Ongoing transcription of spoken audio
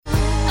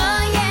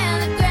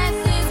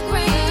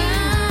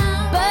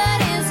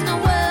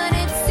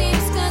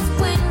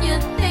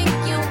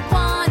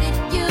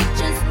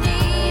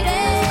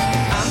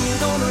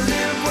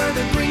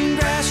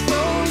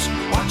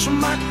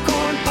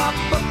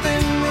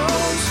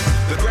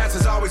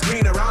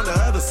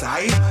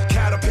sight.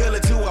 Caterpillar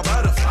to a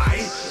butterfly.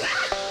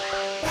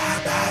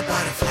 Bye bye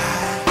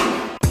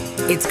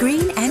butterfly. It's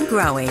Green and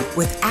Growing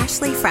with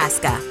Ashley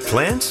Frasca.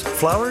 Plants,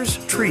 flowers,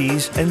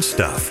 trees, and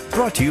stuff.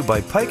 Brought to you by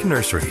Pike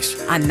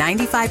Nurseries. On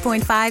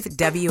 95.5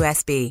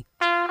 WSB.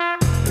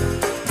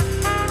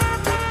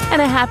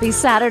 And a happy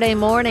Saturday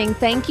morning.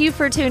 Thank you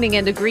for tuning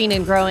into Green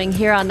and Growing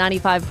here on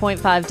 95.5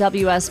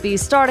 WSB.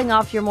 Starting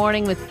off your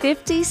morning with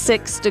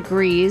 56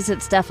 degrees.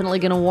 It's definitely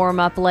going to warm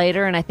up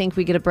later, and I think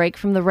we get a break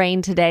from the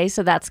rain today,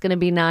 so that's going to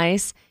be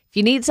nice. If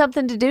you need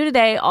something to do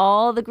today,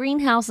 all the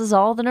greenhouses,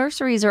 all the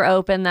nurseries are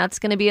open. That's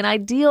going to be an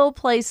ideal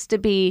place to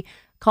be.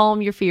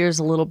 Calm your fears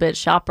a little bit,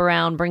 shop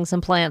around, bring some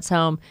plants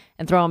home,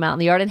 and throw them out in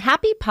the yard. And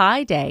happy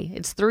Pie Day.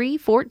 It's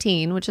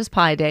 3/14, which is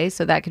Pie Day,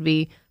 so that could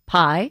be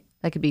pie,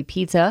 that could be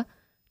pizza,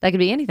 that could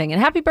be anything.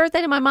 And happy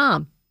birthday to my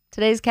mom.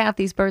 Today's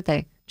Kathy's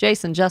birthday.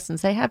 Jason, Justin,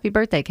 say happy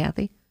birthday,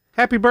 Kathy.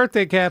 Happy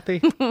birthday,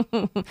 Kathy.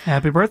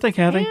 Happy birthday,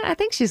 Kathy. Yeah, I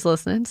think she's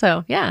listening.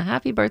 So, yeah,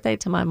 happy birthday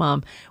to my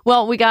mom.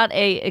 Well, we got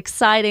an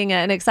exciting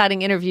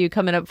interview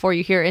coming up for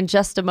you here in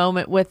just a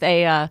moment with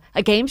a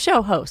game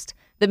show host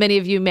that many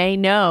of you may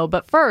know.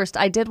 But first,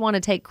 I did want to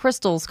take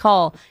Crystal's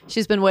call.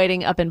 She's been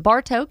waiting up in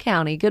Bartow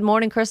County. Good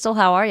morning, Crystal.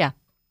 How are you?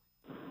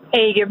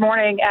 Hey, good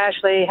morning,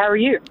 Ashley. How are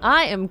you?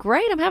 I am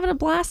great. I'm having a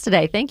blast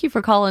today. Thank you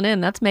for calling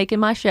in. That's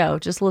making my show,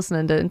 just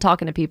listening to and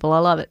talking to people. I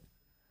love it.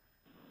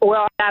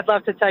 Well, I'd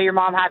love to tell your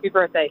mom happy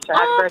birthday. So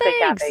happy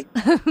birthday,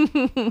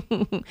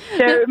 Kathy.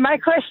 So my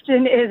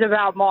question is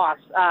about moss,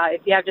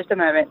 if you have just a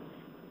moment.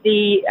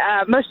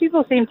 Most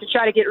people seem to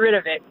try to get rid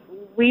of it.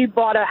 We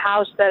bought a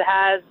house that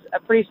has a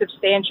pretty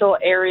substantial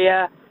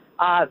area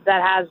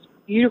that has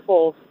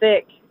beautiful,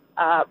 thick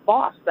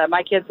moss that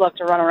my kids love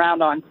to run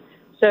around on.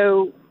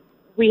 So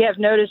we have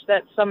noticed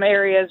that some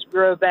areas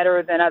grow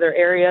better than other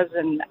areas,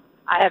 and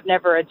I have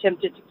never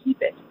attempted to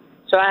keep it.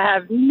 So I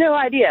have no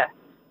idea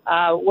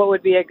what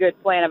would be a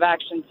good plan of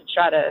action to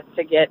try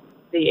to get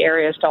the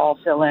areas to all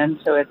fill in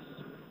so it's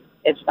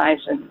nice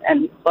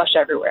and lush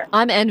everywhere.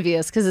 I'm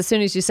envious because as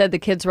soon as you said the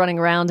kids running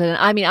around, and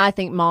I mean, I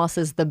think moss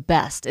is the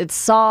best. It's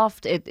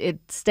soft, it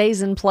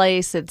stays in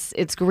place,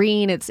 it's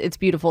green, it's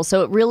beautiful.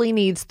 So it really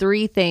needs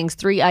three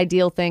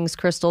ideal things,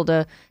 Crystal,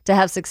 to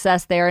have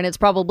success there. And it's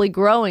probably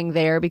growing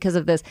there because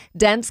of this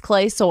dense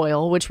clay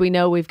soil, which we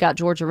know we've got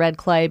Georgia red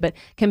clay, but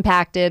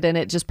compacted, and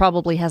it just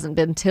probably hasn't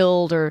been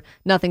tilled or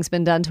nothing's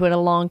been done to it in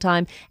a long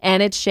time.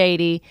 And it's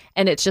shady,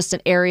 and it's just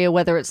an area,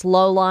 whether it's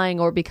low-lying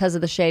or because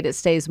of the shade, it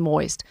stays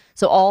moist.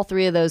 So all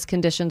three of those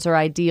conditions are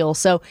ideal.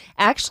 So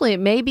actually, it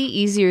may be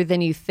easier than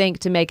you think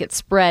to make it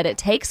spread. It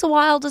takes a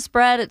while to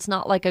spread. It's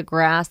not like a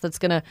grass that's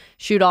going to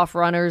shoot off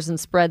runners and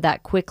spread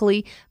that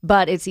quickly,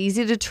 but it's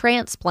easy to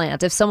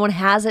transplant. If someone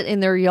has it in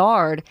their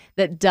yard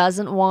that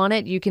doesn't want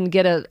it, you can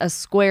get a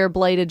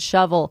square-bladed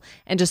shovel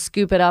and just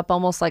scoop it up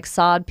almost like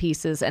sod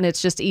pieces, and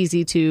it's just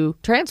easy to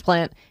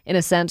transplant in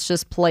a sense.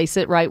 Just place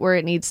it right where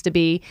it needs to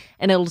be,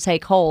 and it'll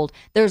take hold.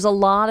 There's a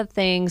lot of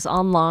things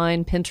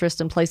online, Pinterest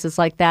and places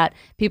like that.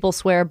 People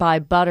swear by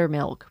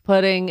buttermilk,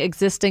 putting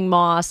existing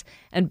moss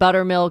and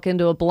buttermilk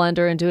into a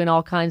blender and doing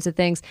all kinds of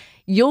things.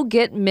 You'll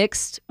get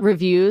mixed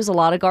reviews. A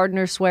lot of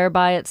gardeners swear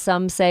by it.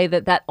 Some say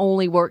that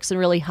only works in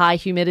really high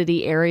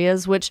humidity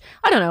areas, which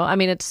I don't know. I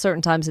mean, at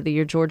certain times of the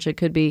year, Georgia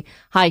could be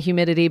high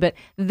humidity, but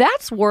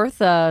that's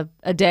worth a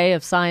day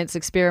of science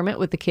experiment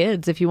with the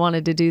kids if you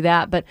wanted to do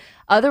that. But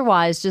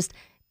otherwise, just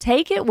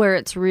take it where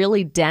it's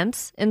really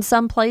dense in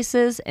some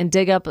places and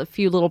dig up a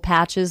few little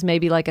patches,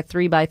 maybe like a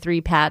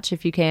 3x3 patch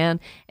if you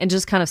can, and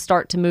just kind of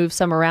start to move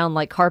some around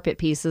like carpet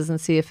pieces and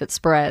see if it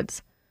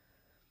spreads.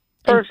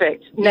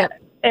 Perfect.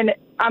 And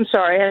I'm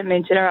sorry, I didn't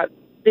mean to interrupt.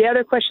 The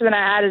other question that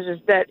I had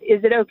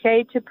is it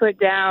okay to put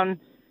down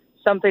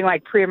something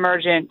like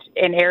pre-emergent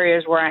in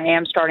areas where I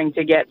am starting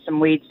to get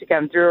some weeds to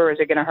come through, or is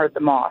it going to hurt the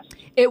moss?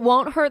 It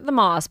won't hurt the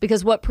moss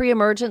because what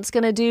pre-emergent's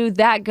going to do,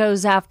 that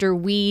goes after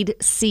weed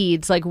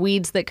seeds, like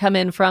weeds that come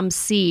in from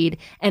seed,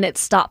 and it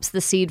stops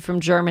the seed from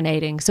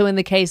germinating. So in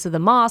the case of the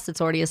moss,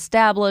 it's already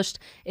established.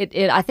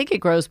 I think it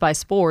grows by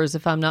spores,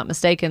 if I'm not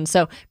mistaken.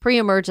 So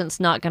pre-emergent's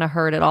not going to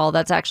hurt at all.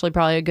 That's actually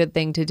probably a good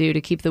thing to do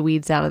to keep the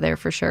weeds out of there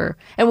for sure.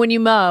 And when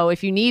you mow,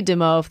 if you need to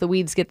mow, if the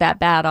weeds get that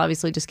bad,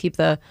 obviously just keep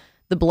the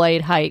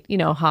blade height,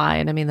 high.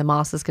 And I mean, the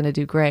moss is going to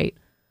do great.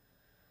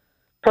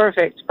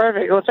 Perfect.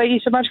 Well, thank you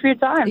so much for your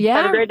time.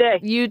 Yeah. Have a great day.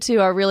 You too.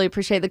 I really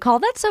appreciate the call.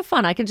 That's so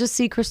fun. I can just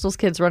see Crystal's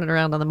kids running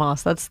around on the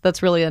moss.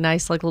 That's really a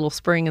nice, like, little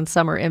spring and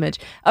summer image.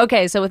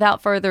 Okay. So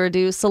without further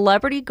ado,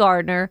 celebrity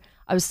gardener.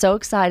 I was so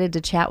excited to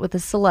chat with a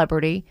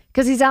celebrity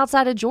because he's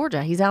outside of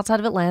Georgia. He's outside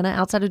of Atlanta,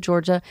 outside of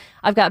Georgia.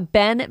 I've got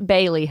Ben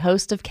Bailey,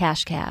 host of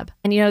Cash Cab.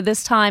 And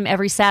this time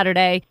every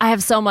Saturday, I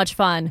have so much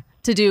fun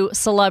to do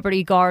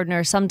Celebrity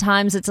Gardener.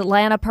 Sometimes it's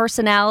Atlanta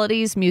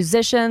personalities,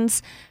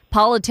 musicians,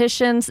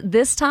 politicians.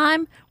 This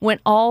time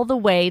went all the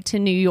way to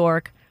New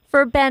York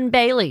for Ben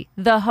Bailey,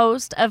 the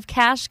host of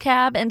Cash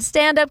Cab and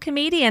stand-up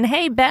comedian.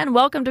 Hey, Ben,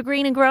 welcome to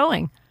Green and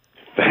Growing.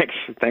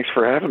 Thanks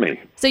for having me.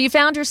 So you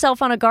found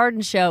yourself on a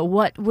garden show.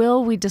 What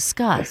will we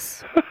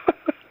discuss?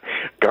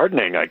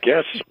 Gardening, I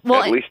guess,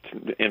 at least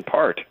in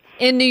part.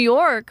 In New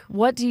York,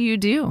 what do you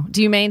do?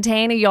 Do you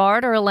maintain a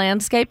yard or a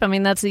landscape? I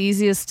mean, that's the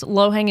easiest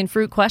low-hanging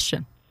fruit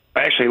question.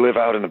 I actually live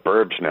out in the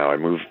burbs now. I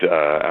moved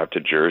out to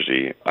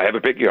Jersey. I have a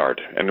big yard,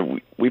 and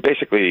we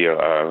basically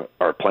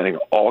are planting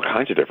all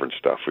kinds of different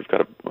stuff. We've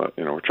got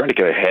we're trying to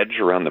get a hedge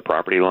around the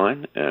property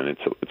line, and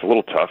it's a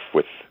little tough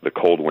with the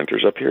cold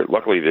winters up here.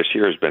 Luckily, this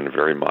year has been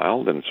very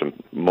mild, and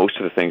most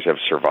of the things have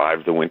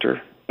survived the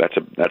winter. That's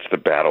the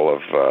battle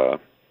of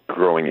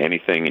growing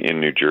anything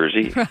in New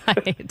Jersey.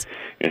 Right.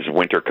 As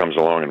winter comes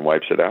along and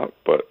wipes it out.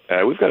 But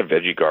we've got a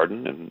veggie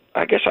garden, and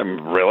I guess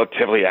I'm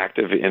relatively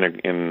active in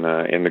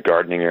the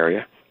gardening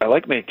area. I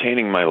like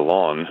maintaining my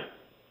lawn.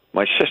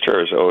 My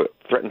sister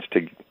threatens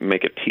to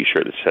make a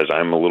T-shirt that says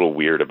I'm a little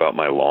weird about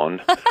my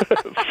lawn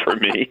for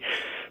me,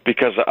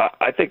 because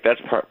I think that's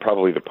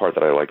probably the part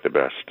that I like the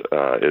best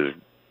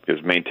is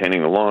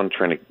maintaining the lawn,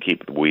 trying to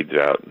keep the weeds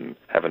out and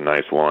have a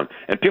nice lawn.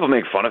 And people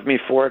make fun of me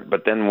for it,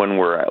 but then when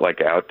we're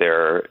out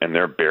there and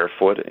they're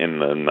barefoot in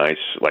the nice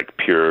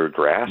pure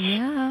grass,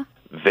 yeah,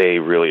 they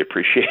really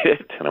appreciate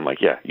it. And I'm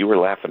like, yeah, you were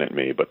laughing at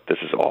me, but this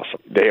is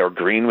awesome. They are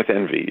green with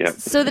envy. Yeah.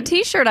 So the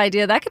T-shirt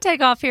idea, that could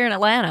take off here in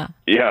Atlanta.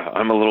 Yeah,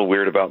 I'm a little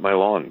weird about my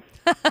lawn.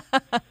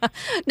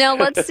 Now,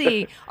 let's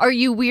see. Are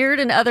you weird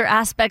in other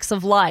aspects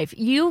of life?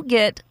 You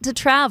get to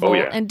travel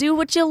and do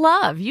what you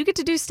love. You get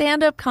to do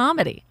stand-up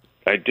comedy.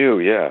 I do,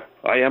 yeah.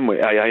 I am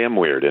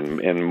weird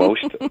in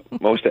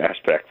most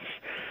aspects.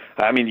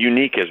 I mean,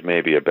 unique is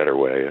maybe a better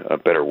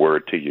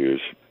word to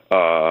use.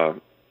 I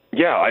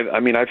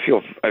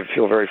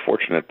feel very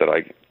fortunate that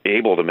I'm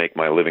able to make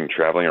my living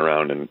traveling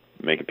around and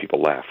making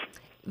people laugh.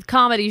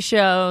 Comedy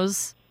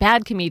shows,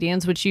 bad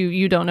comedians, which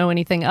you don't know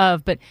anything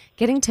of, but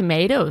getting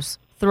tomatoes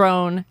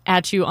thrown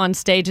at you on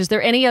stage. Is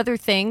there any other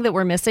thing that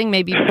we're missing?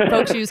 Maybe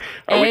folks use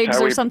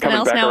eggs or something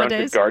else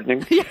nowadays?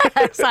 Gardening?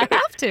 Yes, I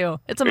have to.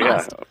 It's a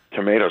must.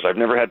 Tomatoes. I've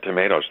never had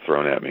tomatoes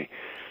thrown at me.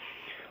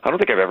 I don't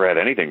think I've ever had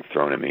anything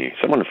thrown at me.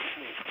 Someone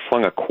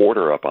flung a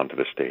quarter up onto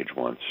the stage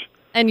once.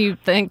 And you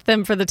thanked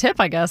them for the tip,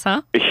 I guess,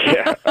 huh?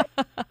 Yeah.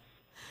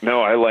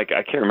 No, I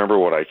can't remember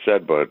what I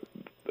said, but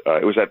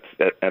it was at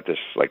this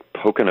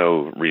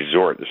Pocono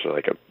resort. This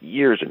was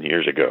years and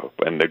years ago,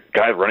 and the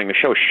guy running the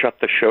show shut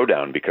the show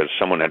down because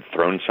someone had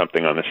thrown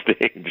something on the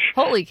stage.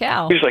 Holy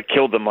cow! He just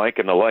killed the mic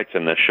and the lights,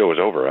 and the show was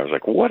over. I was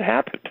like, "What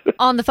happened?"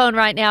 On the phone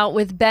right now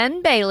with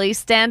Ben Bailey,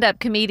 stand-up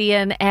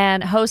comedian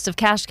and host of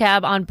Cash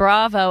Cab on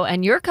Bravo,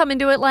 and you're coming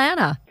to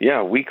Atlanta. Yeah,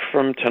 a week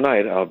from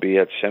tonight, I'll be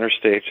at Center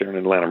Stage here in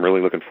Atlanta. I'm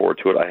really looking forward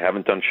to it. I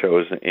haven't done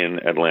shows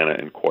in Atlanta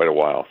in quite a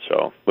while,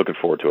 so looking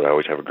forward to it. I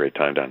always have a great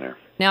time down there.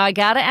 Now, I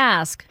got to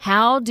ask,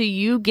 how do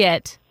you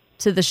get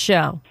to the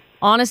show?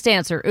 Honest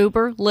answer,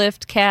 Uber,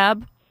 Lyft,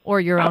 cab,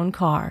 or your own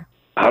car?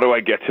 How do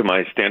I get to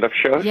my stand-up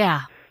shows?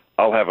 Yeah.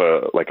 I'll have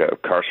a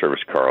car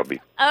service car. I'll be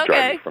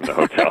driving from the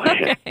hotel.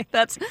 Okay,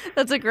 that's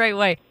a great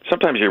way.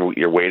 Sometimes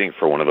you're waiting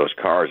for one of those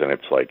cars, and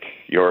it's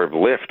your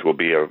Lyft will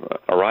be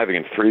arriving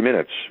in 3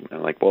 minutes.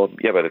 And well,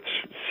 yeah, but it's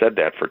said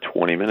that for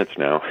 20 minutes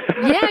now.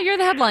 Yeah, you're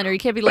the headliner. You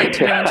can't be late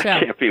to your own show. I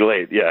can't be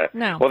late, yeah.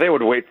 No. Well, they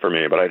would wait for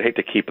me, but I'd hate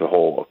to keep the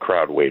whole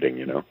crowd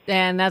waiting,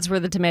 And that's where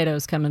the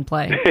tomatoes come in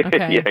play.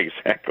 Okay. Yeah,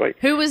 exactly.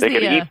 Who was they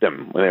could eat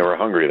them when they were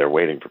hungry. They're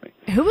waiting for me.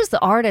 Who was the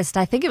artist?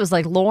 I think it was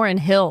Lauryn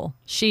Hill.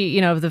 She,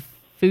 the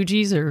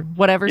Fugees or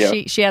whatever.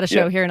 Yeah. She had a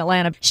show here in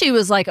Atlanta. She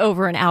was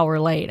over an hour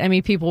late. I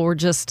mean, people were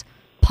just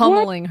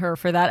pummeling her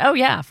for that. Oh,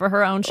 yeah, for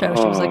her own show.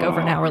 She was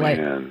over an hour late.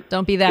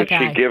 Don't be that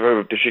guy.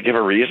 Did she give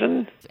a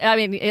reason? I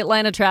mean,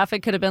 Atlanta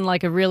traffic could have been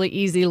a really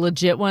easy,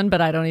 legit one,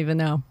 but I don't even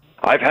know.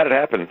 I've had it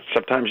happen.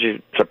 Sometimes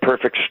it's a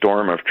perfect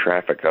storm of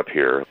traffic up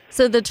here.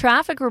 So the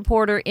traffic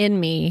reporter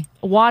in me,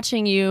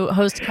 watching you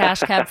host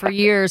Cash Cab for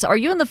years, are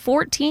you in the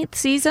 14th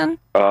season?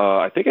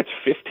 I think it's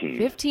 15.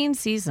 15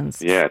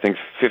 seasons. Yeah, I think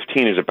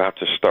 15 is about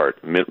to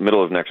start,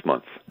 middle of next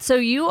month. So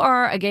you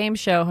are a game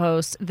show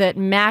host that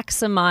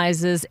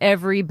maximizes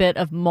every bit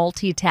of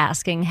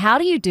multitasking. How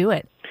do you do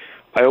it?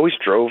 I always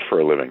drove for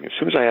a living. As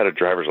soon as I had a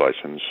driver's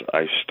license,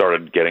 I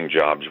started getting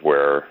jobs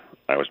where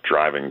I was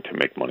driving to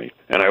make money.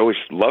 And I always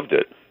loved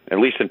it, at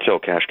least until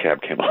Cash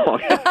Cab came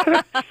along.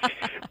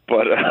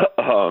 But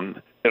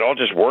it all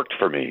just worked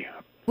for me.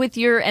 With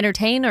your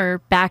entertainer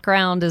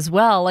background as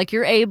well,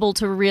 you're able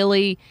to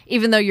really,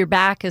 even though your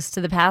back is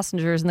to the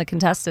passengers and the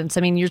contestants,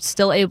 I mean, you're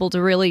still able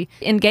to really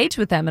engage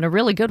with them in a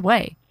really good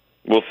way.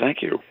 Well,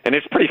 thank you. And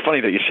it's pretty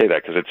funny that you say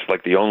that because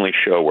it's the only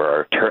show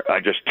where I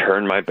just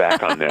turn my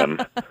back on them.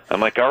 I'm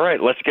like, all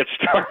right, let's get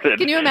started.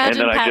 Can you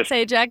imagine Pat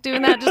Sajak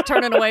doing that, just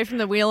turning away from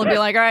the wheel and be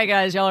like, all right,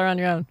 guys, y'all are on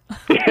your own.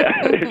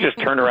 Yeah, just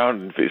turn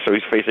around so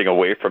he's facing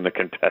away from the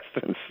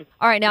contestants.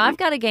 All right, now I've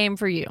got a game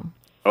for you.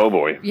 Oh,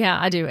 boy.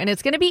 Yeah, I do. And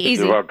it's going to be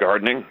easy. Is it about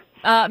gardening?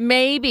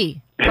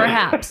 Maybe,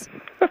 perhaps.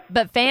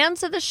 But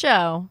fans of the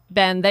show,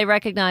 Ben, they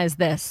recognize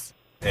this.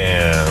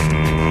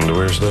 And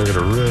we're stuck at a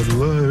red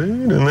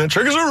light, and that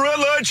triggers a red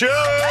light challenge!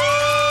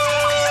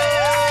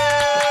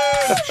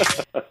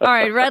 All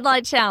right, red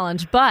light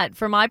challenge. But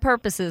for my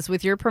purposes,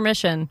 with your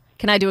permission,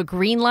 can I do a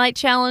green light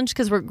challenge?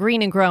 Because we're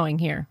green and growing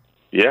here.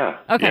 Yeah.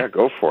 Okay. Yeah,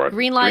 go for it.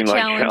 Green light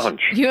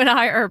challenge. You and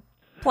I are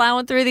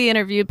plowing through the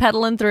interview,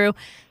 pedaling through.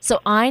 So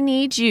I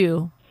need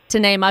you to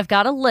name, I've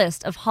got a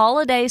list of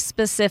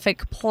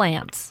holiday-specific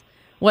plants,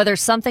 whether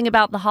something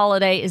about the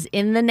holiday is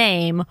in the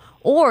name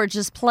or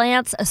just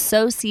plants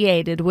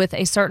associated with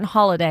a certain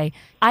holiday.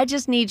 I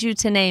just need you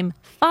to name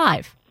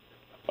 5.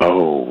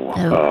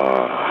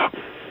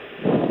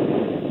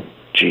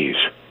 Geez.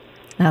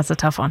 That's a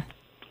tough one.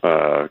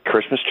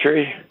 Christmas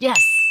tree?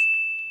 Yes.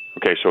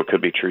 Okay, so it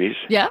could be trees?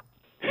 Yeah.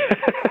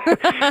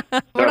 Now,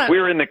 if we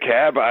were in the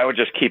cab, I would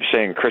just keep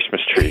saying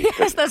Christmas tree.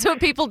 Yes, that's what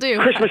people do.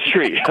 Christmas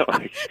tree.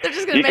 They're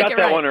just going to make it right. You got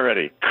that one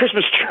already.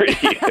 Christmas tree.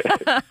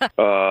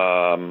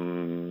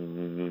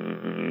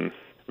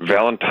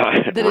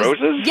 Valentine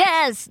roses?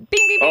 Yes. Bing,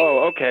 bing, bing.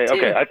 Oh, okay, 2.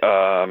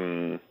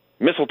 okay.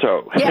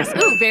 Mistletoe. Yes.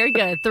 Ooh, very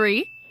good.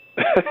 3.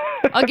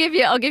 I'll give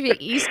you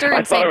Easter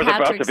and St. Patrick's Day. I thought I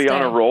was about to be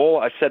on a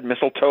roll. I said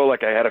mistletoe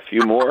like I had a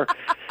few more.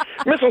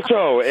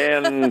 Mistletoe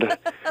and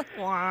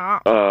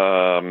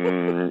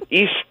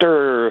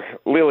Easter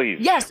lilies.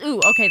 Yes. Ooh,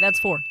 okay, that's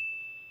 4.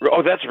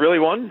 Oh, that's really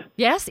one?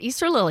 Yes,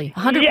 Easter lily.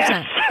 100%.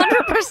 Yes!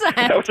 100%.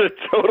 That was a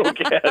total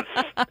guess.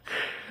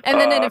 And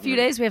then in a few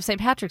days, we have St.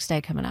 Patrick's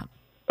Day coming up.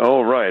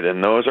 Oh, right.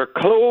 And those are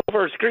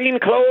clovers, green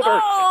clovers.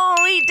 Oh,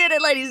 he did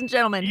it, ladies and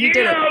gentlemen. He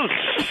did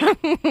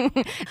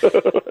it.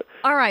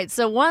 All right.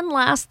 So one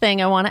last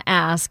thing I want to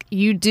ask.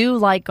 You do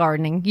like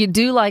gardening. You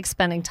do like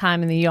spending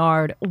time in the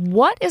yard.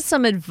 What is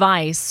some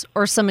advice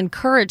or some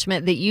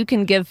encouragement that you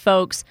can give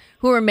folks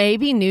who are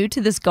maybe new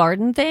to this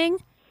garden thing?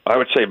 I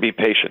would say be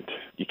patient.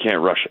 You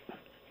can't rush it.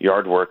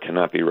 Yard work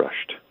cannot be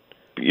rushed.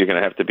 You're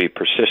going to have to be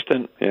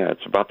persistent. Yeah,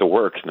 it's about the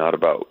work, not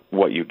about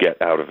what you get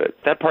out of it.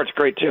 That part's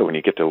great, too, when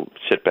you get to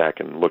sit back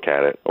and look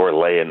at it or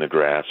lay in the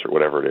grass or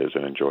whatever it is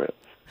and enjoy it.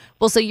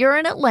 Well, so you're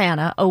in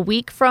Atlanta a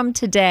week from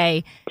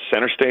today.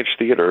 Center Stage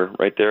Theater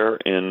right there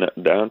in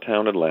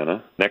downtown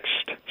Atlanta next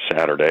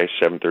Saturday,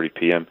 7:30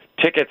 p.m.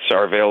 Tickets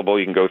are available.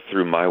 You can go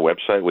through my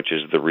website, which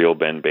is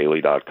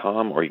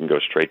therealbenbailey.com, or you can go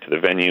straight to the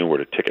venue or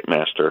to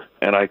Ticketmaster.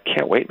 And I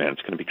can't wait, man.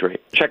 It's going to be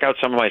great. Check out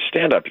some of my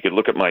stand-up. You could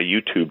look at my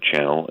YouTube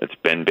channel. It's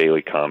Ben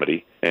Bailey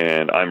Comedy.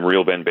 And I'm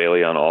Real Ben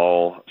Bailey on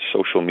all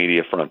social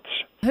media fronts.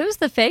 Who's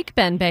the fake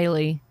Ben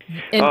Bailey?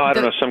 I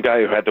don't know, some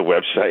guy who had the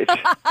website.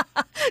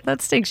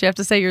 That stinks. You have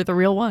to say you're the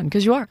real one,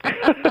 because you are.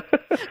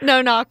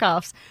 No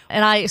knockoffs.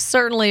 And I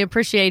certainly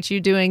appreciate you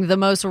doing the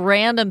most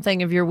random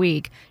thing of your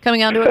week,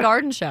 coming out to a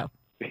garden show.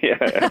 Yeah,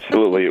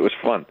 absolutely. It was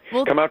fun.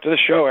 Well, come out to the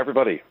show,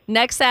 everybody.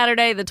 Next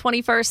Saturday, the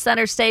 21st,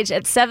 Center Stage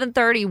at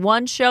 7:30.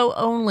 One show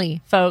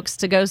only, folks,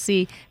 to go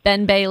see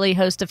Ben Bailey,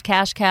 host of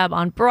Cash Cab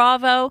on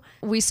Bravo.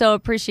 We so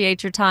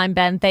appreciate your time,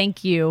 Ben.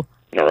 Thank you.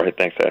 All right.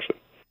 Thanks, Ashley.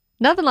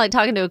 Nothing like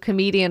talking to a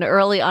comedian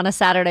early on a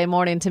Saturday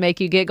morning to make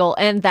you giggle.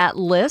 And that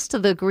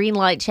list, the Green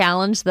Light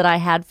Challenge that I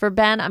had for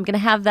Ben, I'm going to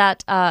have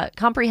that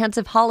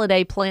comprehensive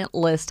holiday plant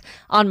list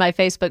on my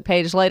Facebook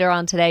page later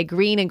on today,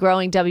 Green and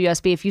Growing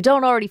WSB. If you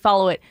don't already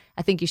follow it,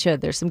 I think you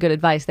should. There's some good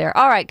advice there.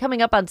 All right,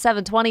 coming up on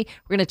 7:20,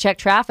 we're going to check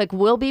traffic.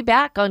 We'll be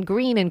back on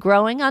Green and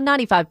Growing on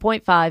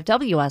 95.5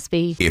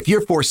 WSB. If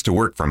you're forced to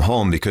work from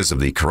home because of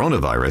the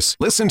coronavirus,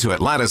 listen to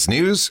Atlanta's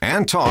News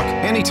and Talk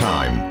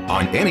anytime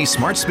on any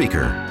smart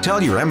speaker.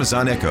 Tell your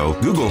Amazon Echo,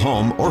 Google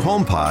Home, or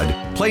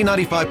HomePod, play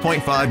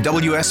 95.5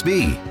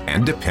 WSB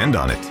and depend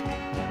on it.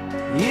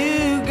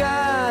 You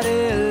got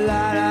a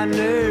lot of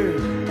nerve.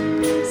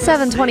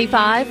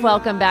 7:25.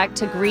 Welcome back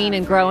to Green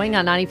and Growing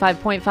on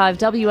 95.5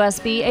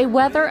 WSB. A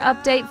weather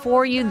update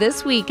for you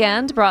this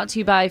weekend, brought to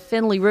you by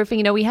Finley Roofing.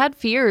 You know, we had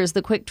fears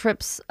the Quick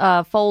Trips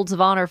Folds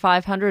of Honor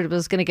 500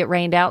 was going to get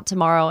rained out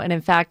tomorrow, and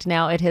in fact,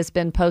 now it has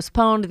been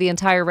postponed. The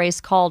entire race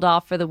called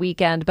off for the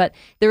weekend, but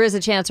there is a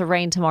chance of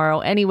rain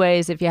tomorrow.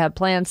 Anyways, if you have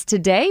plans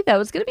today,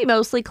 though, it's going to be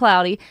mostly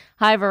cloudy.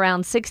 High of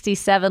around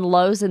 67,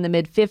 lows in the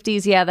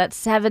mid-50s. Yeah, that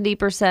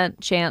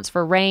 70% chance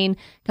for rain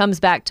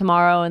comes back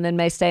tomorrow and then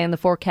may stay in the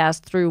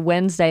forecast through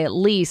Wednesday at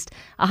least.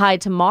 A high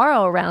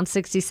tomorrow around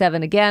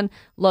 67 again,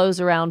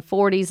 lows around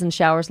 40s and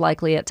showers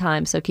likely at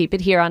times. So keep it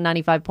here on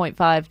 95.5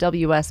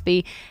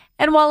 WSB.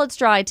 And while it's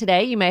dry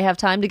today, you may have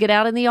time to get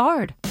out in the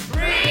yard.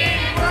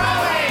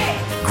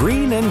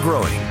 Green and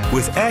Growing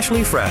with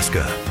Ashley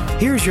Frasca.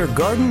 Here's your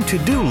garden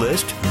to-do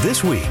list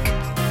this week.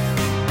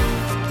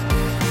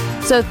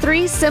 So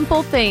 3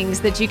 simple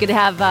things that you could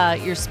have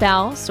your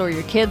spouse or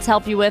your kids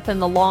help you with in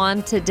the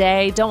lawn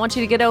today. Don't want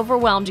you to get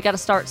overwhelmed. You got to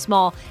start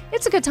small.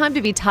 It's a good time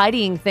to be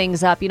tidying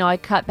things up. You know, I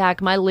cut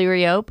back my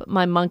liriope,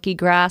 my monkey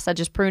grass. I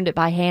just pruned it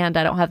by hand.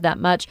 I don't have that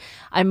much.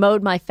 I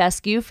mowed my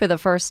fescue for the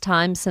first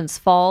time since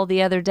fall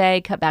the other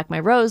day. Cut back my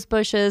rose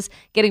bushes.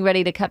 Getting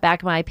ready to cut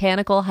back my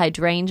panicle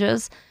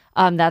hydrangeas.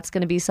 That's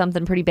going to be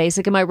something pretty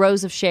basic. And my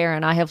Rose of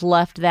Sharon, I have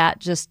left that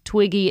just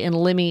twiggy and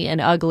limby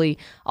and ugly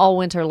all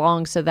winter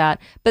long.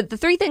 But the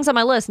 3 things on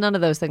my list, none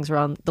of those things are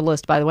on the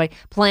list, by the way.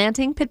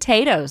 Planting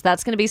potatoes.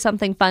 That's going to be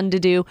something fun to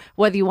do,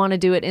 whether you want to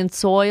do it in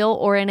soil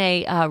or in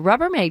a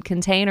Rubbermaid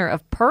container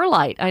of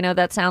perlite. I know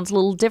that sounds a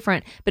little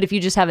different, but if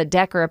you just have a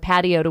deck or a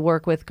patio to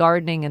work with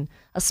gardening and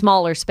a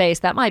smaller space,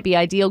 that might be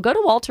ideal. Go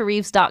to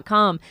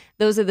walterreeves.com.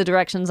 Those are the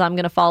directions I'm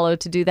going to follow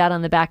to do that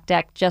on the back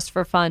deck just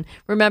for fun.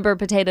 Remember,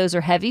 potatoes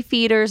are heavy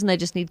 3 feeders and they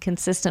just need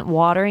consistent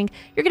watering,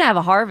 you're going to have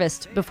a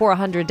harvest before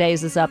 100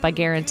 days is up, I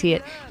guarantee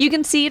it. You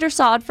can seed or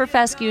sod for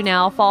fescue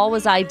now. Fall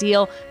was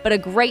ideal, but a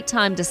great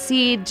time to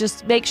seed.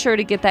 Just make sure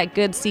to get that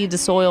good seed to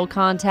soil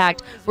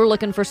contact. We're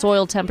looking for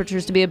soil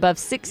temperatures to be above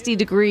 60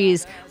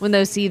 degrees when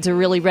those seeds are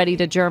really ready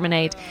to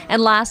germinate.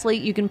 And lastly,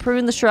 you can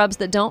prune the shrubs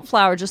that don't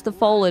flower, just the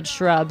foliage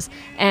shrubs.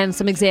 And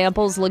some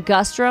examples: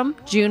 ligustrum,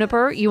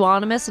 juniper,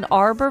 euonymus, and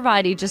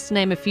arborvitae, just to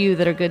name a few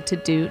that are good to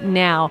do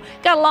now.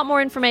 Got a lot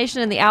more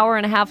information in the hour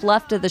and a half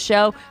left of the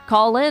show.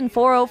 Call in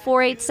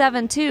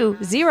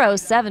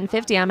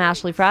 404-872-0750. I'm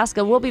Ashley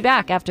Frasca. We'll be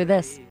back after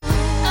this.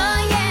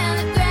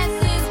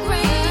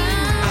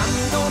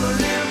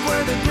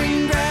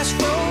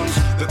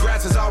 The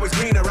grass is always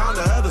green around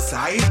the other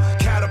side.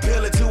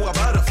 Caterpillar to a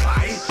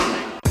butterfly.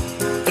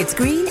 It's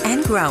Green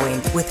and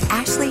Growing with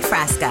Ashley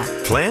Frasca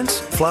Plants,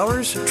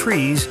 flowers,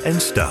 trees,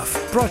 and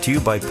stuff. Brought to you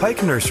by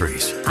Pike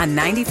Nurseries. on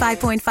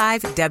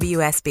 95.5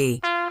 WSB.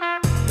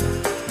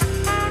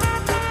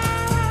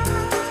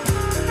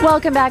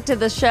 Welcome back to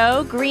the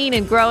show, Green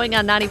and Growing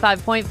on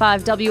 95.5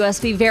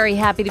 WSB. Very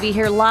happy to be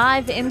here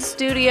live in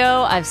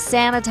studio. I've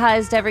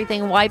sanitized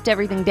everything, wiped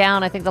everything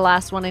down. I think the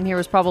last one in here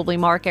was probably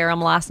Mark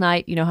Aram last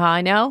night. You know how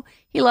I know?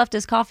 He left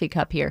his coffee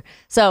cup here.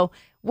 So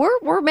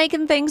we're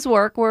making things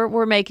work.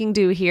 We're making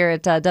do here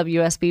at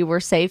WSB. We're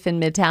safe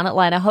in Midtown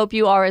Atlanta. Hope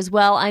you are as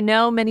well. I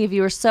know many of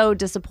you are so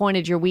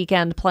disappointed your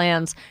weekend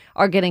plans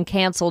are getting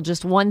canceled,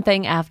 just one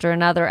thing after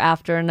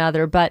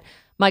another. But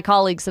my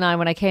colleagues and I,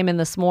 when I came in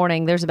this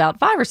morning, there's about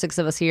 5 or 6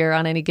 of us here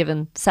on any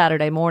given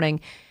Saturday morning,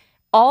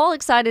 all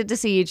excited to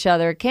see each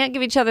other. Can't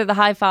give each other the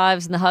high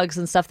fives and the hugs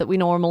and stuff that we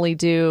normally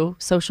do.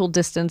 Social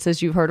distance,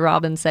 as you've heard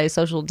Robin say,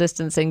 social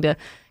distancing to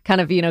kind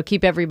of,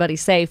 keep everybody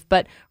safe.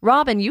 But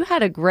Robin, you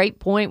had a great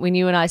point when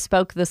you and I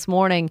spoke this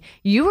morning.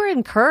 You were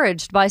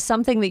encouraged by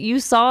something that you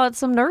saw at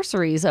some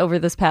nurseries over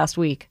this past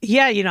week.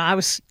 Yeah, I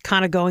was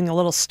kind of going a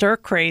little stir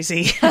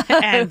crazy.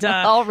 And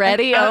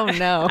already? Oh,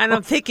 no. And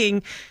I'm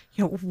thinking,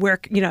 where,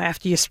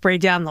 after you spray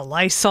down the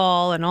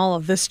Lysol and all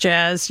of this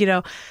jazz,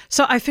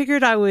 So I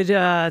figured I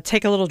would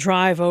take a little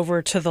drive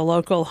over to the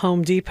local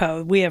Home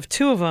Depot. We have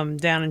 2 of them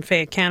down in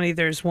Fayette County.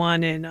 There's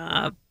one in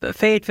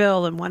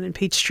Fayetteville and one in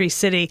Peachtree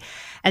City.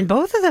 And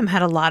both of them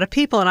had a lot of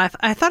people. And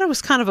I thought it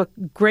was kind of a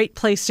great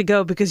place to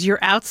go because you're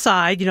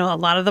outside. A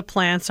lot of the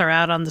plants are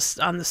out on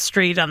the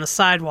street, on the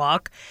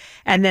sidewalk.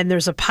 And then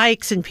there's a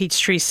Pikes in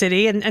Peachtree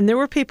City. And there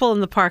were people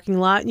in the parking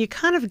lot. And you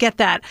kind of get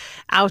that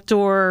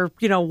outdoor,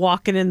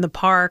 walking in the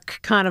park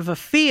kind of a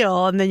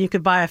feel. And then you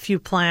could buy a few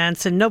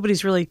plants. And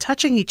nobody's really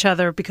touching each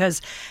other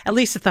because, at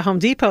least at the Home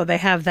Depot, they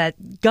have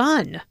that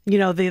gun.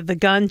 The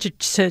gun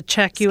to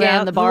check you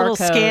out. The little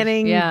barcode.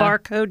 scanning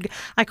barcode.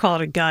 I call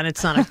it a gun.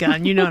 It's not a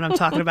gun. You know what I'm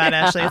talking about,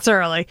 Ashley. It's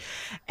early.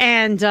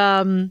 And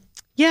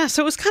yeah,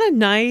 so it was kind of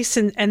nice.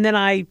 And then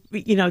I,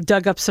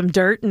 dug up some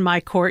dirt in my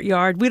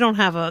courtyard. We don't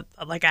have a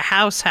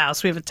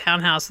house. We have a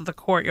townhouse with a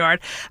courtyard.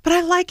 But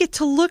I like it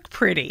to look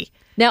pretty.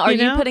 Now, are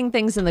you putting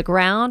things in the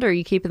ground or are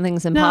you keeping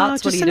things in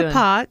pots? What are you in doing? a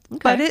pot. Okay.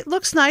 But it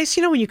looks nice,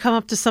 when you come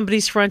up to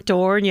somebody's front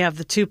door and you have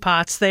the 2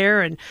 pots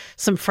there and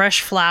some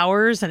fresh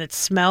flowers and it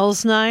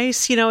smells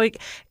nice.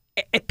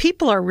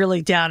 People are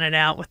really down and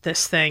out with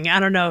this thing. I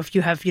don't know if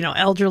you have,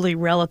 elderly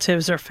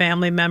relatives or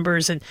family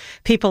members and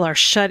people are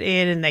shut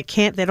in and they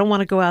don't want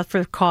to go out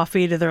for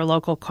coffee to their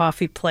local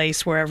coffee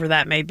place, wherever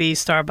that may be,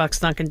 Starbucks,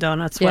 Dunkin'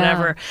 Donuts,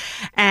 whatever.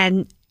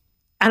 And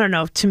I don't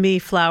know, to me,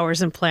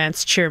 flowers and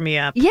plants cheer me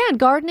up. Yeah, and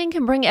gardening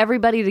can bring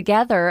everybody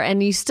together,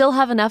 and you still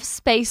have enough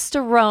space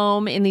to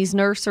roam in these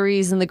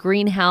nurseries and the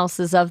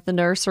greenhouses of the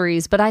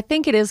nurseries. But I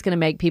think it is going to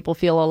make people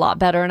feel a lot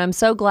better, and I'm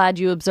so glad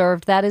you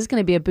observed that is going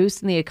to be a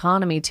boost in the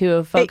economy, too,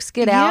 if folks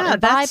get out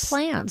and buy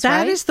plants,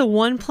 That right? is the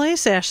one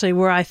place, Ashley,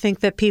 where I think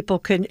that people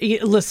can...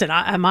 Listen,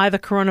 am I the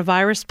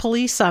coronavirus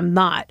police? I'm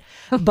not.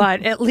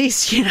 But at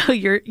least,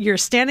 you're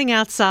standing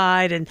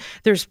outside, and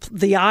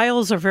the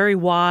aisles are very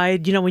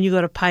wide. When you go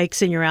to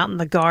Pikes and you're out in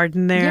the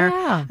garden there.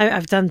 Yeah.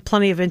 I've done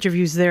plenty of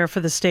interviews there for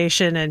the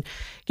station, and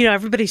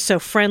everybody's so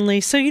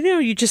friendly. So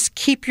you just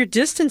keep your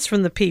distance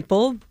from the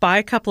people, buy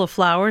a couple of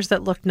flowers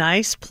that look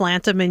nice,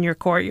 plant them in your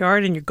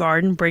courtyard, in your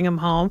garden, bring them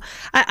home.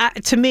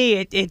 To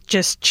me, it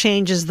just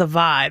changes the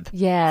vibe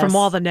from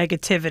all the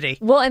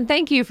negativity. Well, and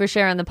thank you for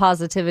sharing the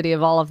positivity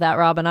of all of that,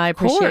 Robin. I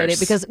appreciate it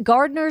because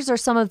gardeners are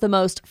some of the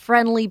most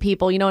friendly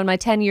people. In my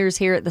 10 years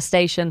here at the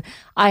station,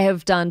 I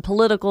have done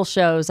political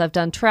shows, I've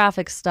done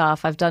traffic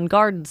stuff, I've done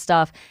garden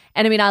stuff.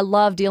 And I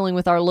love dealing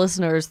with our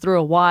listeners through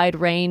a wide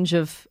range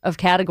of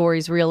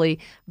categories, really.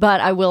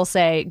 But I will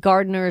say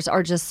gardeners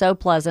are just so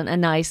pleasant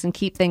and nice and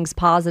keep things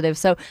positive.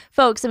 So,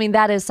 folks,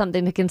 that is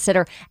something to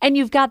consider. And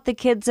you've got the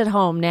kids at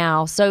home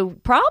now. So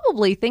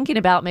probably thinking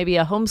about maybe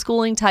a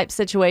homeschooling type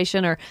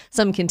situation or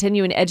some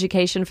continuing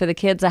education for the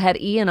kids. I had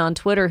Ian on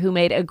Twitter who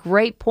made a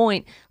great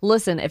point.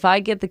 Listen, if I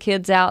get the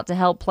kids out to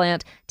help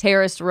plant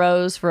terraced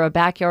rows for a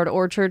backyard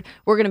orchard,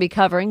 we're going to be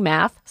covering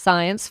math,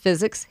 science,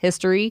 physics,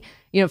 history,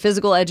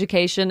 physical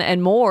education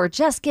and more,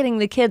 just getting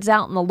the kids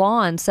out in the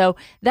lawn. So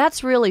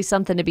that's really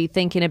something to be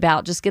thinking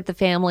about. Just get the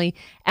family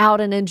out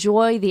and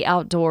enjoy the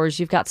outdoors.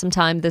 You've got some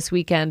time this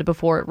weekend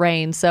before it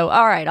rains. So,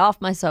 all right, off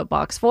my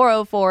soapbox.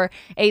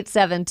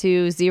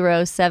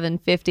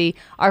 404-872-0750.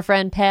 Our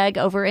friend Peg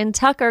over in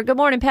Tucker. Good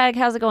morning, Peg.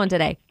 How's it going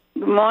today?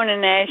 Good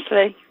morning,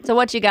 Ashley. So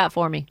what you got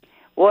for me?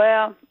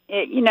 Well,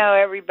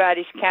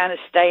 everybody's kind of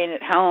staying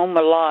at home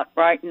a lot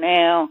right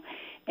now,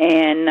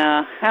 and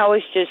I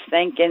was just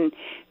thinking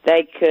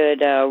they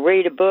could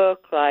read a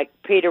book like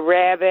Peter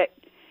Rabbit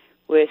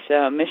with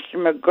Mr.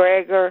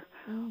 McGregor,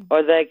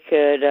 or they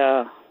could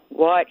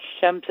watch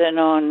something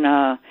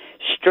on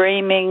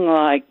streaming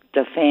like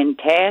The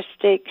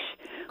Fantastics,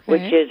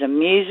 which is a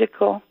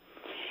musical.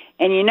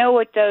 And you know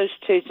what those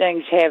two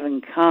things have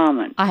in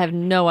common? I have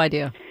no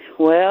idea.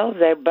 Well,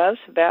 they're both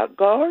about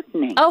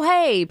gardening. Oh,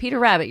 hey, Peter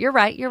Rabbit. You're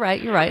right.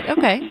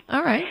 Okay.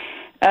 All right.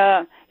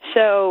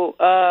 So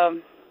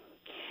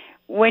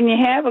when you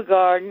have a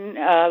garden,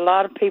 a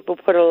lot of people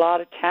put a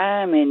lot of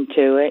time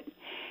into it,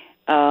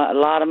 a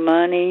lot of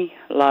money,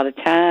 a lot of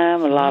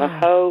time, a lot of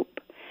hope.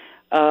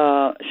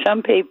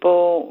 Some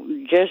people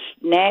just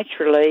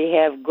naturally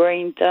have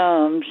green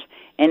thumbs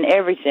and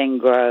everything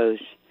grows.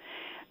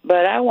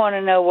 But I want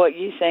to know what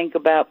you think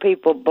about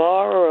people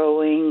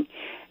borrowing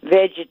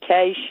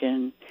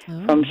vegetation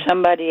from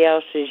somebody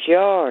else's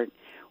yard,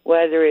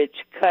 whether it's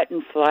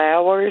cutting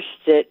flowers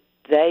that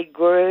they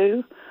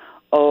grew,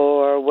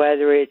 or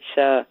whether it's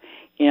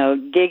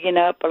digging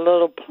up a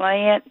little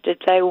plant that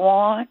they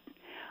want,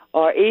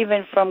 or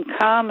even from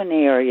common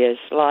areas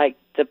like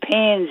the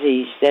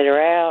pansies that are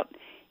out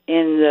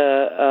in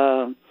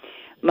the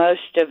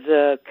most of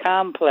the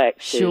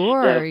complexes.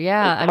 Sure,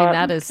 yeah. I mean,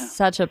 that is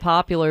such a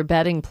popular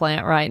bedding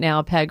plant right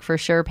now, Peg, for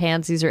sure.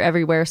 Pansies are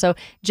everywhere. So,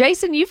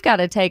 Jason, you've got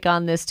a take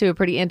on this, too, a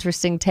pretty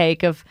interesting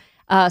take of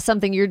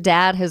something your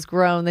dad has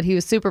grown that he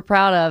was super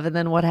proud of, and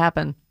then what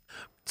happened?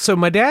 So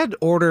my dad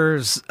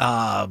orders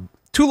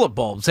tulip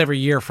bulbs every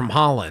year from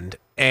Holland,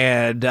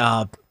 and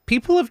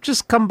people have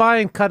just come by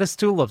and cut his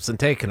tulips and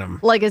taken them.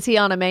 Like, is he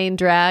on a main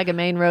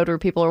road where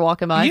people are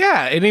walking by?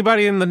 Yeah,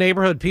 anybody in the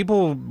neighborhood,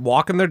 people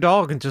walking their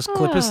dog and just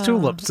clip his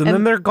tulips, and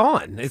then they're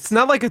gone. It's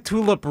not like a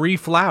tulip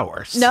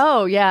reflowers.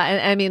 No, yeah,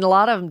 and I mean, a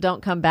lot of them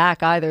don't come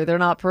back either. They're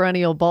not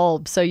perennial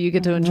bulbs, so you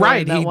get to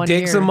enjoy them that one year. Right, he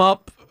digs them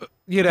up,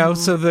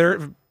 so they're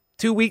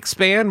 2-week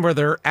span where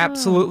they're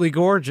absolutely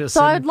gorgeous.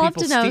 So and I'd love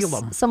to know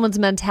someone's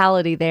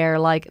mentality there.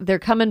 Like, they're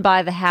coming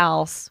by the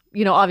house.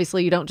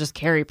 Obviously you don't just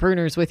carry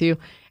pruners with you,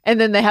 and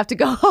then they have to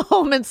go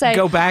home and say,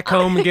 go back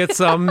home and get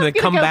some. They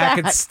come back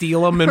and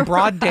steal them in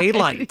broad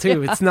daylight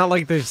too. Yeah. It's not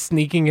like they're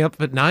sneaking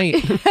up at night.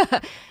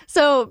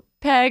 So,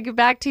 Peg,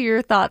 back to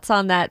your thoughts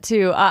on that,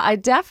 too. I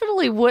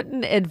definitely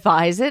wouldn't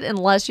advise it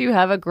unless you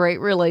have a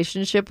great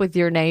relationship with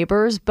your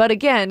neighbors. But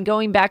again,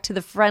 going back to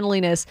the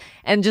friendliness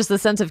and just the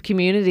sense of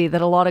community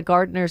that a lot of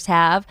gardeners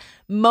have,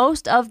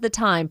 most of the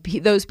time,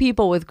 those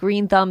people with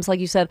green thumbs,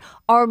 like you said,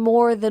 are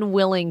more than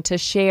willing to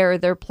share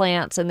their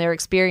plants and their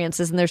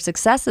experiences and their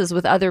successes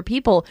with other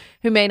people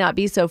who may not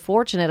be so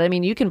fortunate. I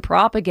mean, you can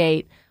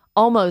propagate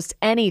almost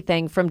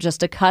anything from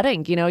just a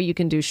cutting. You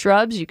can do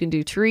shrubs, you can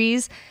do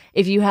trees.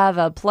 If you have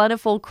a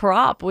plentiful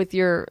crop with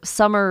your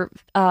summer,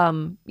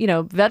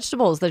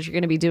 vegetables that you're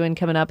going to be doing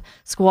coming up,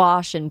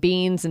 squash and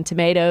beans and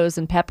tomatoes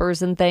and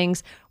peppers and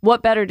things,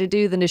 what better to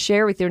do than to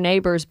share with your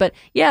neighbors? But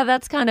yeah,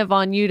 that's kind of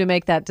on you to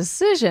make that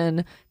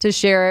decision to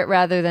share it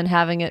rather than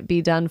having it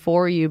be done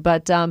for you.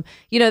 But,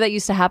 that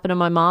used to happen to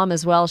my mom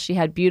as well. She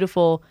had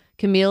beautiful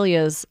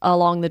camellias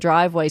along the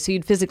driveway, so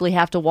you'd physically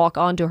have to walk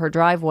onto her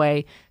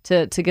driveway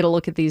to get a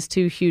look at these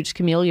 2 huge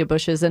camellia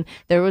bushes, and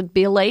there would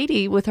be a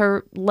lady with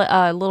her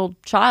little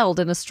child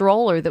in a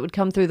stroller that would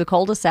come through the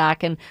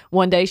cul-de-sac, and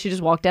one day she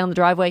just walked down the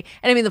driveway,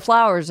 and I mean, the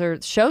flowers are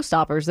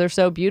showstoppers. They're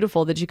so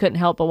beautiful that you couldn't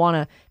help but want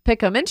to pick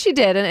them, and she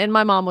did, and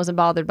my mom wasn't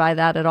bothered by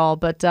that at all.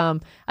 But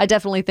I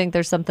definitely think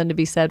there's something to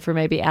be said for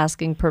maybe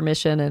asking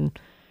permission and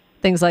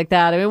things like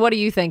that. I mean, what do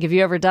you think? Have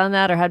you ever done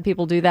that or had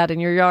people do that in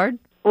your yard?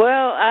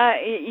 Well,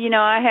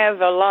 I have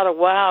a lot of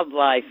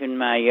wildlife in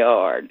my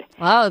yard.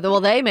 Oh,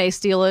 well, they may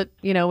steal it,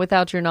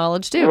 without your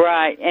knowledge, too.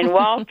 Right, and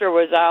Walter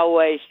was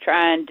always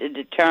trying to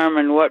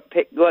determine what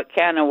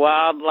kind of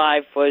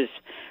wildlife was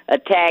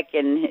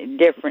attacking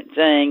different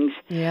things.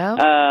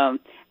 Yeah.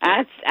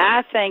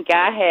 I think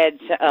I had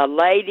a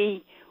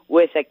lady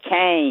with a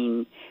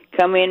cane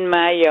come in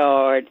my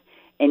yard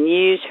and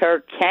use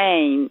her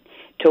cane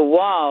to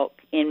walk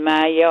in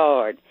my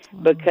yard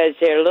because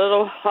there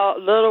are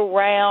little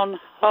round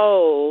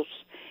holes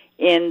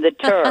in the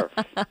turf.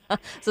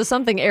 So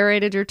something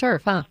aerated your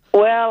turf, huh?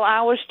 Well,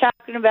 I was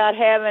talking about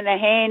having a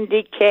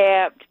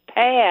handicapped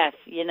path,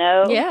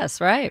 Yes,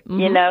 right.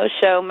 Mm-hmm.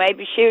 So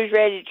maybe she was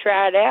ready to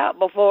try it out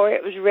before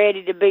it was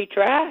ready to be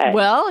tried.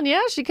 Well, and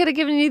yeah, she could have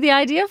given you the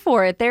idea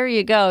for it. There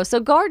you go. So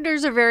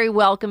gardeners are very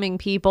welcoming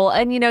people.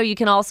 And, you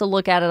can also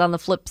look at it on the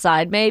flip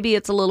side. Maybe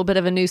it's a little bit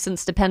of a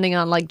nuisance depending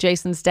on, like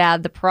Jason's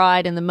dad, the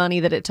pride and the money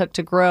that it took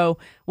to grow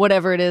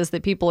whatever it is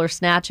that people are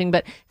snatching.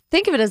 But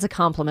Think of it as a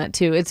compliment,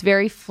 too. It's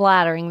very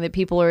flattering that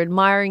people are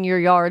admiring your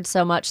yard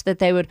so much that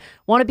they would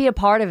want to be a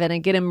part of it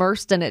and get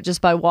immersed in it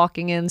just by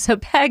walking in. So,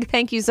 Peg,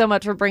 thank you so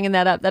much for bringing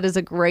that up. That is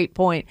a great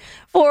point.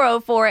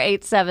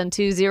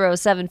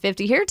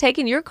 404-872-0750 here,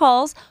 taking your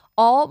calls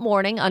all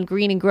morning on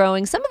Green and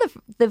Growing. Some of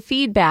the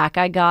feedback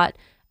I got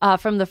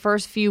from the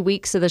first few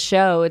weeks of the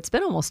show, it's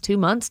been almost 2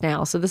 months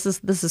now, so this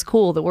is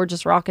cool that we're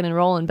just rocking and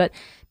rolling. But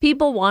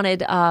people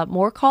wanted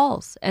more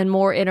calls and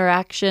more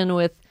interaction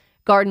with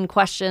garden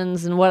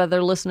questions and what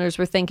other listeners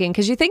were thinking.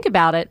 Because you think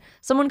about it,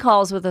 someone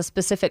calls with a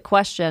specific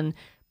question,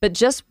 but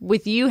just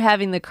with you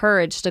having the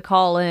courage to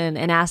call in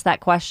and ask that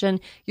question,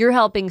 you're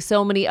helping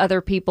so many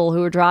other people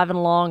who are driving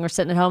along or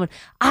sitting at home. And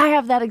I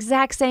have that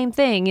exact same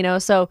thing,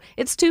 so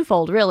it's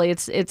twofold, really.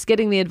 It's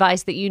getting the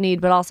advice that you need,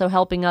 but also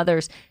helping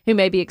others who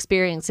may be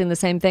experiencing the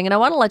same thing. And I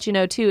want to let you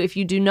know, too, if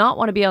you do not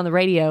want to be on the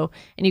radio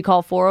and you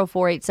call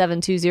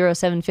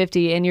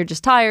 404-872-0750 and you're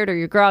just tired or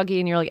you're groggy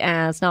and you're like,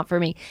 it's not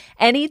for me,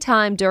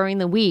 anytime during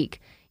the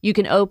week, you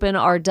can open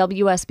our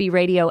WSB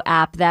Radio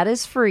app. That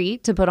is free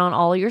to put on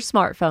all your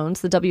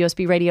smartphones, the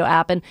WSB Radio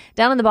app. And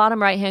down in the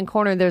bottom right-hand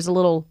corner, there's a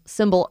little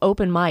symbol,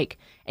 open mic.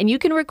 And you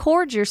can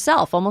record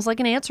yourself, almost like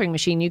an answering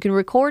machine. You can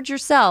record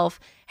yourself.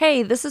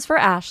 Hey, this is for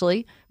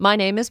Ashley. My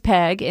name is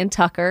Peg in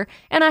Tucker,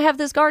 and I have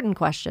this garden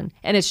question.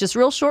 And it's just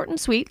real short and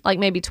sweet, like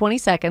maybe 20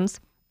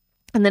 seconds.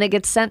 And then it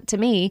gets sent to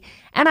me,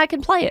 and I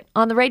can play it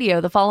on the radio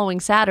the following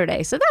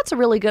Saturday. So that's a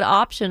really good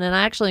option, and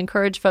I actually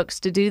encourage folks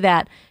to do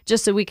that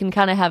just so we can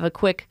kind of have a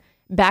quick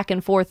back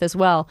and forth as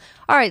well.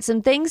 All right,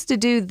 some things to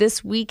do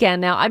this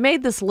weekend. Now, I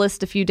made this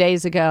list a few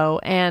days ago,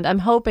 and I'm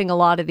hoping a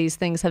lot of these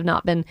things have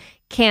not been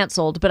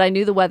canceled, but I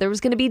knew the weather was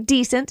going to be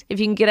decent. If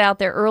you can get out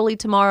there early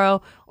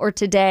tomorrow or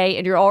today,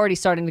 and you're already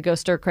starting to go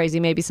stir crazy,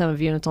 maybe some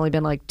of you, and it's only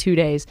been like 2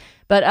 days,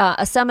 but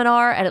a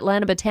seminar at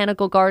Atlanta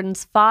Botanical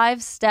Gardens,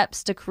 5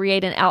 steps to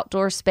create an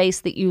outdoor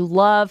space that you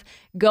love.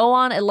 Go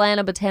on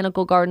Atlanta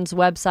Botanical Gardens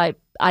website.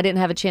 I didn't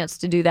have a chance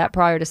to do that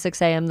prior to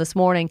 6 a.m. this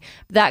morning.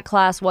 That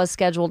class was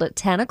scheduled at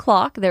 10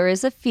 o'clock. There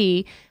is a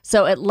fee.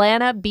 So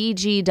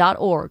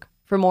atlantabg.org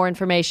for more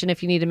information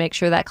if you need to make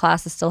sure that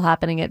class is still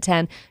happening at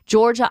 10.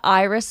 Georgia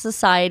Iris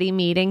Society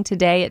meeting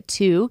today at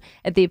 2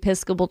 at the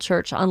Episcopal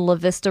Church on La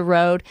Vista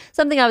Road.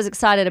 Something I was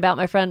excited about,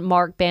 my friend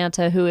Mark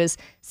Banta, who is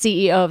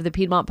CEO of the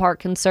Piedmont Park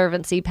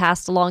Conservancy,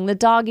 passed along the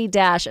Doggy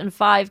Dash and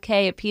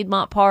 5K at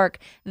Piedmont Park.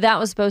 That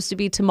was supposed to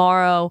be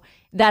tomorrow.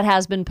 That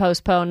has been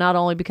postponed, not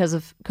only because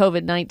of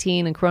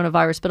COVID-19 and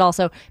coronavirus, but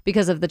also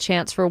because of the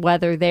chance for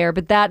weather there.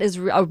 But that is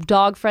a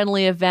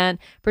dog-friendly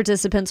event.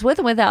 Participants with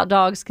and without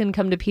dogs can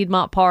come to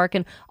Piedmont Park,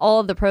 and all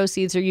of the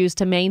proceeds are used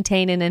to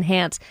maintain and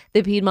enhance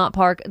the Piedmont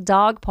Park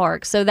Dog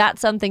Park. So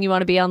that's something you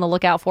want to be on the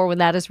lookout for when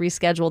that is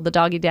rescheduled, the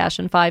Doggy Dash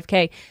and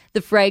 5K.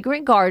 The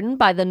Fragrant Garden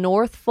by the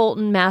North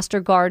Fulton Master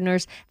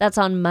Gardeners. That's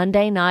on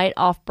Monday night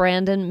off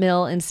Brandon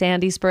Mill in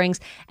Sandy Springs.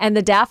 And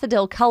the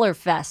Daffodil Color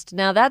Fest.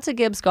 Now, that's at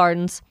Gibbs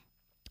Gardens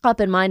up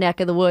in my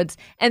neck of the woods.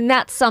 And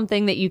that's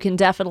something that you can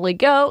definitely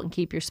go and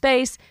keep your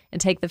space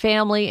and take the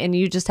family, and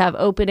you just have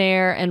open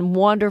air and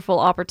wonderful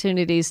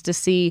opportunities to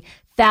see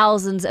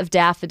thousands of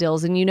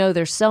daffodils. And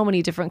there's so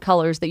many different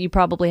colors that you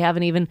probably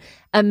haven't even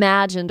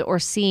imagined or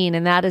seen.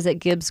 And that is at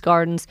Gibbs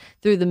Gardens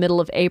through the middle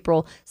of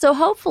April. So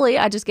hopefully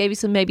I just gave you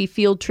some maybe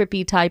field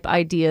trippy type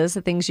ideas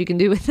of things you can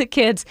do with the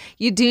kids.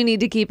 You do need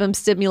to keep them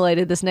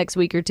stimulated this next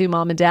week or two,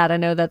 Mom and Dad. I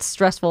know that's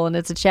stressful and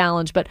it's a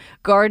challenge, but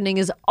gardening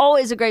is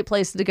always a great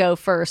place to go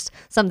first.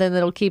 Something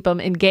that'll keep them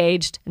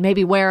engaged and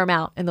maybe wear them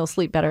out and they'll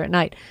sleep better at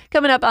night.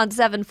 Coming up on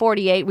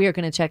 7:48, we are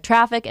going to check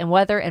traffic and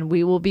weather, and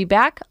we will be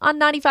back on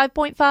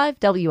 95.5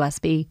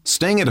 WSB.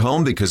 Staying at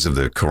home because of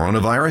the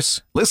coronavirus?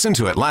 Listen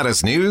to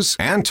Atlanta's News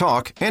and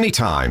Talk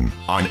anytime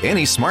on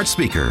any smart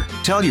speaker.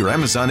 Tell your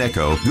Amazon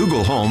Echo,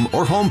 Google Home,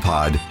 or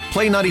HomePod,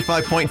 play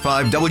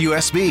 95.5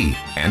 WSB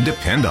and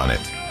depend on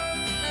it.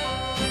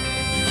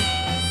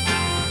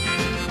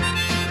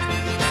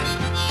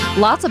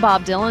 Lots of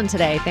Bob Dylan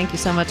today. Thank you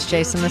so much,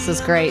 Jason. This is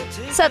great.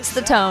 Sets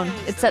the tone.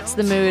 It sets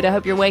the mood. I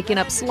hope you're waking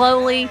up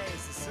slowly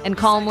and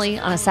calmly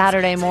on a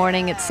Saturday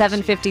morning. It's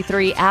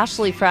 7:53.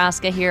 Ashley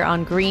Frasca here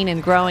on Green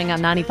and Growing on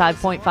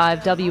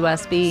 95.5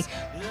 WSB.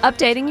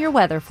 Updating your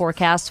weather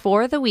forecast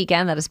for the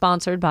weekend that is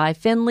sponsored by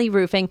Finley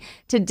Roofing.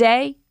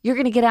 Today, you're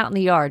going to get out in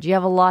the yard. You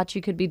have a lot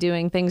you could be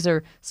doing. Things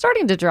are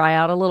starting to dry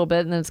out a little bit,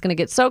 and then it's going to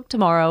get soaked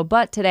tomorrow.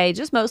 But today,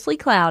 just mostly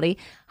cloudy.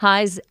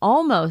 Highs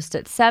almost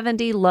at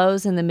 70,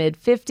 lows in the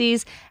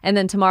mid-50s. And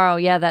then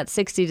tomorrow, that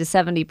 60 to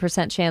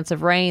 70% chance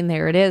of rain.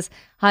 There it is.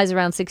 Highs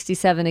around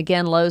 67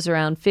 again, lows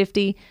around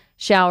 50.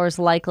 Showers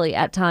likely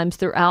at times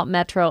throughout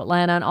Metro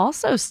Atlanta. And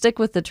also stick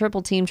with the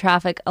Triple Team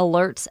Traffic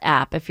Alerts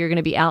app if you're going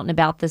to be out and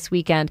about this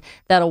weekend.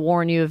 That'll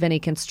warn you of any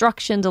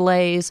construction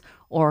delays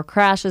or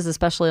crashes,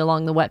 especially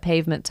along the wet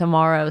pavement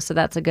tomorrow. So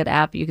that's a good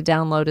app you could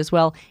download as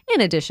well,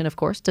 in addition, of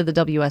course, to the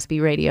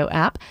WSB Radio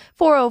app.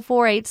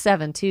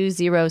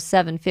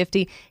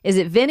 404-872-0750. Is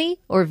it Vinny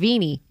or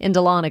Vini in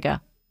Dahlonega?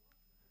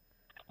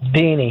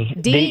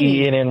 Deany.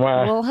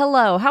 D-E-N-N-Y. Well,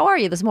 hello. How are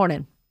you this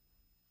morning?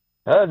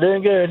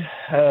 Doing good.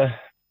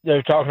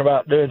 They're talking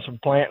about doing some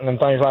planting and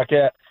things like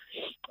that.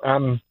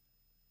 I'm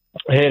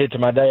headed to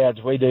my dad's.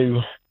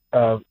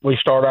 We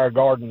start our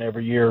garden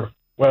every year.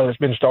 Well, it's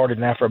been started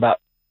now for about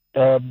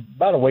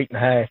a week and a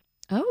half.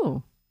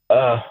 Oh.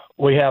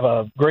 We have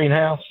a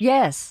greenhouse.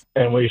 Yes.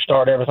 And we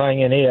start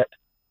everything in it.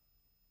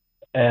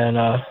 And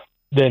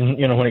then,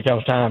 when it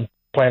comes time,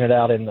 plant it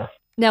out in the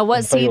Now,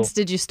 what field. seeds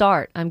did you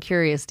start? I'm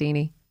curious,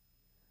 Deanie.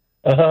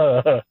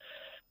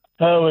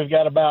 We've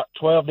got about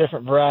 12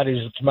 different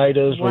varieties of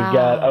tomatoes. Wow. We've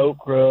got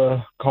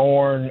okra,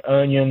 corn,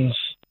 onions,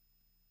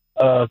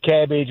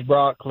 cabbage,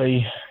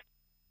 broccoli.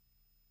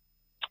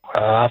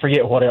 I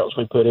forget what else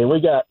we put in.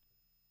 We got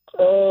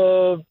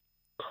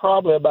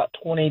probably about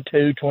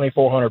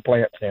 2,400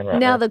 plants in right now.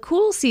 Now, the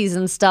cool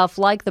season stuff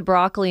like the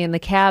broccoli and the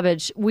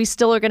cabbage, we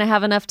still are going to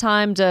have enough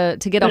time to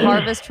get a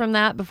harvest from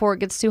that before it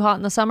gets too hot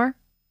in the summer?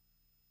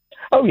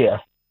 Oh, yeah.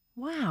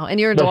 Wow. And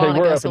you're in But see, we're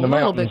Dahlonega, up so in a the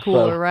little bit mountains,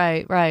 cooler. so-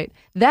 Right.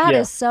 That Yeah.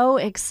 is so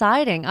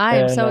exciting. I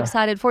am And, so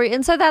excited for you.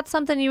 And so that's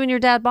something you and your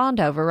dad bond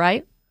over,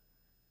 right?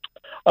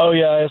 Oh,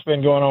 yeah, it's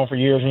been going on for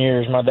years and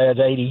years. My dad's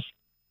 80,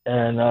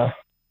 and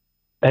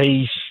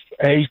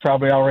he's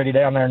probably already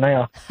down there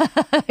now.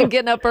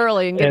 Getting up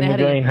early and getting in the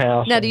ahead of you.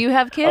 greenhouse. Now, do you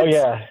have kids? Oh,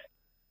 yeah.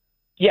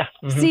 Yeah.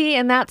 mhm. See,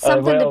 and that's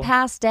something well- to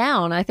pass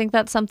down. I think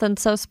that's something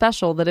so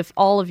special that if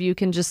all of you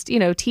can just,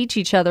 teach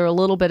each other a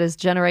little bit as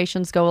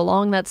generations go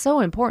along, that's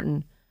so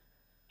important.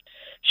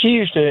 She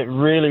used to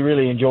really,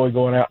 really enjoy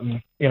going out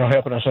and,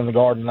 helping us in the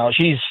garden. Now,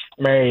 she's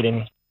married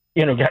and,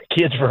 got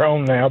kids of her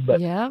own now, but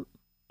Yeah.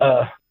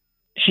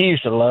 she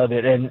used to love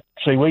it. And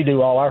see, we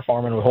do all our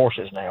farming with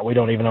horses now. We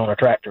don't even own a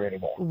tractor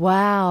anymore.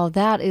 Wow,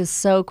 that is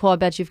so cool. I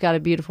bet you've got a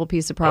beautiful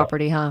piece of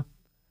property, huh?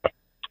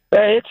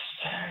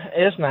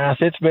 It's nice.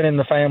 It's been in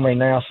the family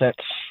now since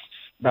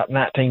about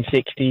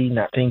 1960,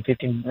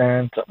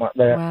 1959, something like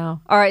that. Wow.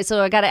 All right,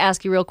 so I got to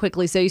ask you real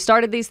quickly. So you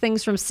started these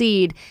things from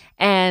seed,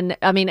 and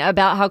I mean,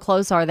 about how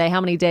close are they?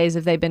 How many days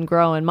have they been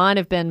growing? Mine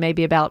have been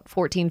maybe about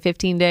 14,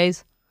 15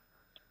 days.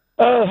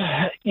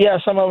 Yeah,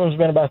 some of them's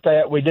been about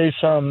that. We do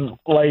some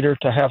later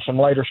to have some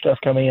later stuff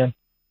come in.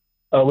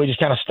 We just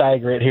kind of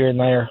stagger it here and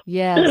there.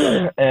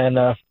 Yes. And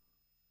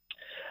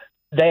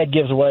Dad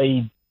gives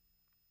away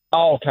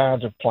all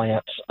kinds of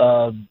plants.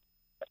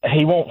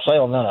 He won't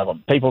sell none of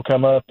them. People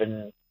come up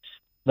and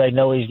they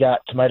know he's got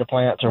tomato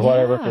plants or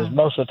whatever, because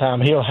most of the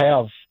time he'll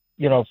have,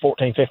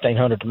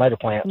 1,500 tomato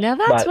plants. Now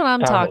by that's the what I'm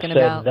time talking it's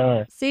said and about.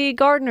 done. See,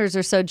 gardeners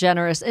are so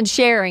generous and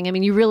sharing. I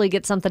mean, you really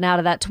get something out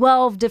of that.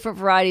 12 different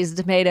varieties of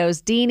tomatoes.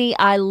 Deanie,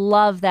 I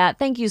love that.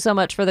 Thank you so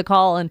much for the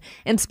call and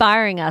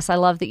inspiring us. I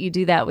love that you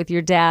do that with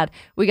your dad.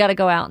 We got to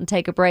go out and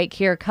take a break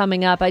here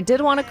coming up. I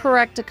did want to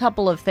correct a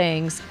couple of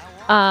things.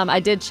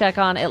 I did check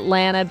on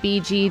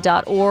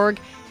atlantabg.org.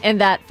 And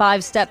that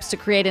 5 steps to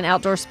create an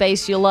outdoor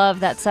space you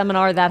love, that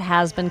seminar, that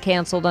has been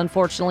canceled.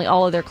 Unfortunately,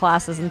 all of their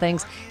classes and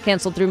things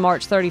canceled through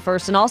March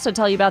 31st. And also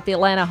tell you about the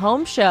Atlanta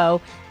Home Show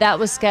that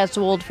was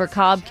scheduled for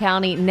Cobb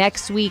County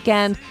next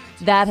weekend.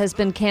 That has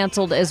been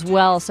canceled as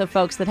well. So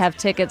folks that have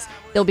tickets,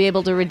 they'll be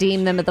able to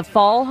redeem them at the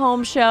Fall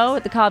Home Show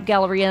at the Cobb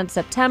Galleria in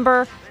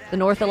September. The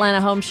North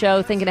Atlanta Home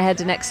Show, thinking ahead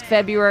to next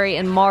February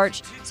and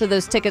March. So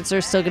those tickets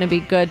are still going to be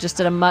good, just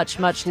at a much,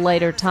 much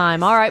later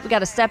time. All right, we got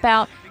to step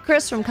out.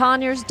 Chris from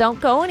Conyers,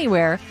 don't go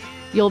anywhere.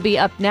 You'll be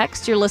up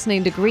next. You're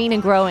listening to Green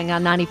and Growing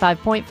on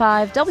 95.5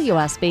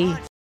 WSB.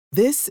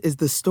 This is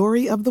the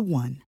story of the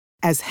one.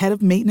 As head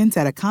of maintenance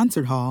at a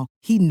concert hall,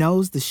 he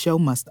knows the show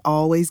must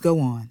always go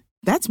on.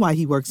 That's why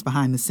he works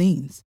behind the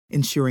scenes,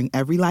 ensuring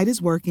every light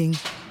is working,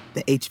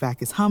 the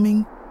HVAC is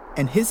humming,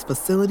 and his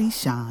facility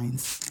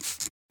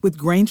shines. With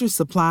Grainger's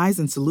supplies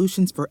and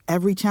solutions for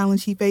every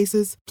challenge he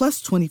faces,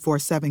 plus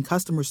 24/7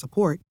 customer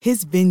support,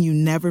 his venue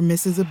never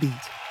misses a beat.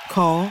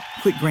 Call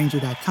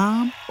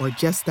quickgrainger.com or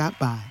just stop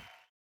by.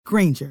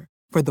 Grainger,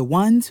 for the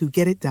ones who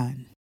get it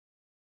done.